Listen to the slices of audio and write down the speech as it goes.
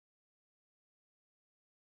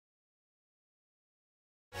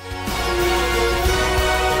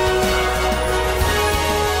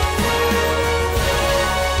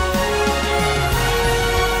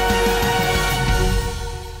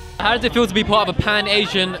How does it feel to be part of a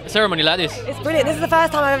pan-Asian ceremony like this? It's brilliant. This is the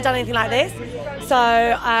first time I've ever done anything like this. So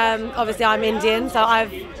obviously I'm Indian, so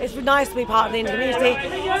it's nice to be part of the Indian community,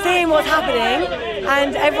 seeing what's happening,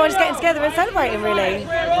 and everyone just getting together and celebrating, really.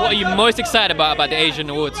 What are you most excited about the Asian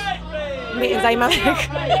Awards? Meeting Zayn Malik.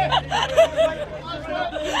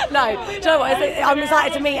 No, do you know what? I'm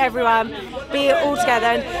excited to meet everyone, be all together,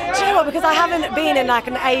 and do you know what? Because I haven't been in like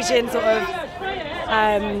an Asian sort of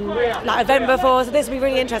like event before, so this will be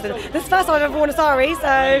really interesting. This is the first time I've ever worn a sari, so.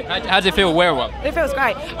 How does it feel wearing one? It feels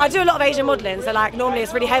great. I do a lot of Asian modelling, so like normally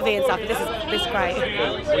it's really heavy and stuff, but this is great.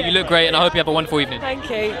 Well, you look great, and I hope you have a wonderful evening. Thank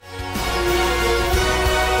you.